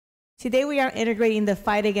Today we are integrating the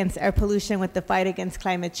fight against air pollution with the fight against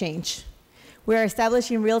climate change. We are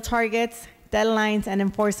establishing real targets, deadlines, and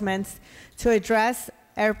enforcements to address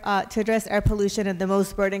air pollution in the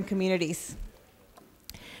most burdened communities.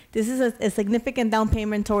 This is a significant down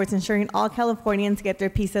payment towards ensuring all Californians get their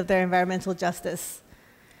piece of their environmental justice.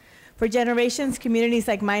 For generations, communities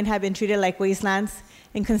like mine have been treated like wastelands,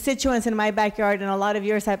 and constituents in my backyard and a lot of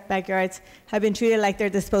yours backyards have been treated like they're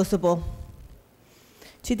disposable.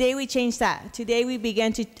 Today we change that. Today we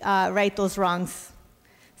begin to right those wrongs.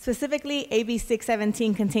 Specifically, AB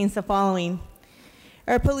 617 contains the following: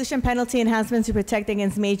 air pollution penalty enhancements to protect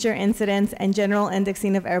against major incidents and general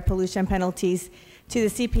indexing of air pollution penalties to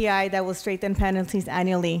the CPI that will strengthen penalties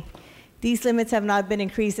annually. These limits have not been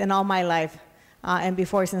increased in all my life and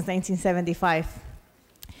before since 1975.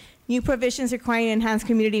 New provisions requiring enhanced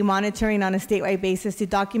community monitoring on a statewide basis to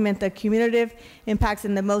document the cumulative impacts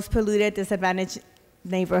in the most polluted, disadvantaged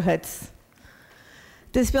neighborhoods.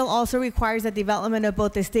 This bill also requires the development of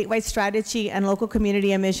both a statewide strategy and local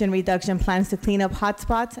community emission reduction plans to clean up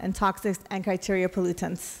hotspots and toxic and criteria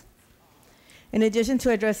pollutants. In addition to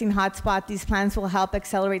addressing hotspots, these plans will help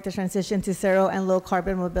accelerate the transition to zero and low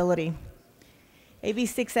carbon mobility. AB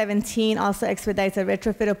 617 also expedites the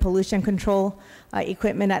retrofit of pollution control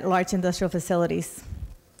equipment at large industrial facilities.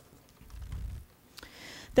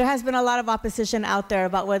 There has been a lot of opposition out there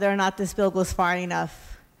about whether or not this bill goes far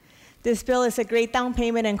enough. This bill is a great down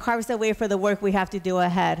payment and carves the way for the work we have to do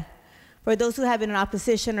ahead. For those who have been in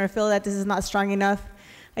opposition or feel that this is not strong enough,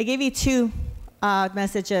 I give you two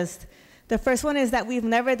messages. The first one is that we've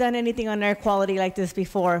never done anything on air quality like this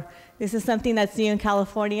before. This is something that's new in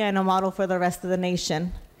California and a model for the rest of the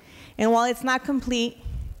nation. And while it's not complete,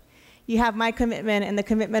 you have my commitment and the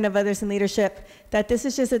commitment of others in leadership that this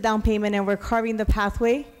is just a down payment and we're carving the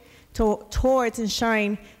pathway towards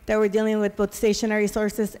ensuring that we're dealing with both stationary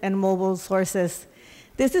sources and mobile sources.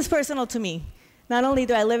 This is personal to me. Not only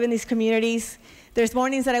do I live in these communities, there's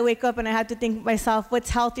mornings that I wake up and I have to think to myself, what's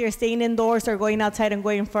healthier, staying indoors or going outside and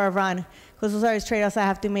going for a run? Because those are the trade-offs I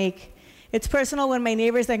have to make. It's personal when my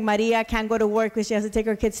neighbors like Maria can't go to work because she has to take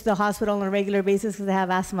her kids to the hospital on a regular basis because they have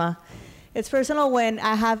asthma. It's personal when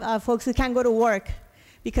I have folks who can't go to work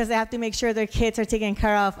because they have to make sure their kids are taken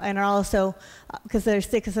care of and are also, because they're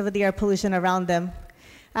sick because of the air pollution around them.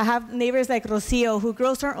 I have neighbors like Rocio who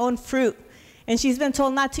grows her own fruit, and she's been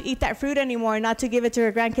told not to eat that fruit anymore, not to give it to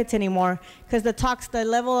her grandkids anymore, because the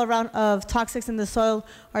level of toxics in the soil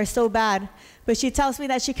are so bad. But she tells me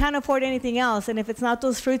that she can't afford anything else, and if it's not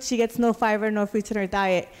those fruits, she gets no fiber, no fruits in her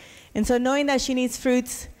diet. And so knowing that she needs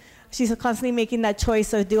fruits, she's constantly making that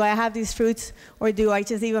choice of, do I have these fruits, or do I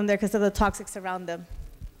just leave them there because of the toxics around them?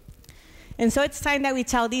 And so it's time that we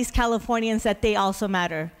tell these Californians that they also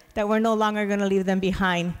matter, that we're no longer going to leave them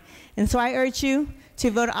behind. And so I urge you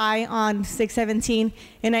to vote aye on 617,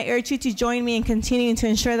 and I urge you to join me in continuing to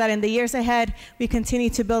ensure that in the years ahead, we continue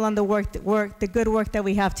to build on the good work that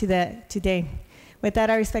we have today. With that,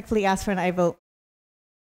 I respectfully ask for an aye vote.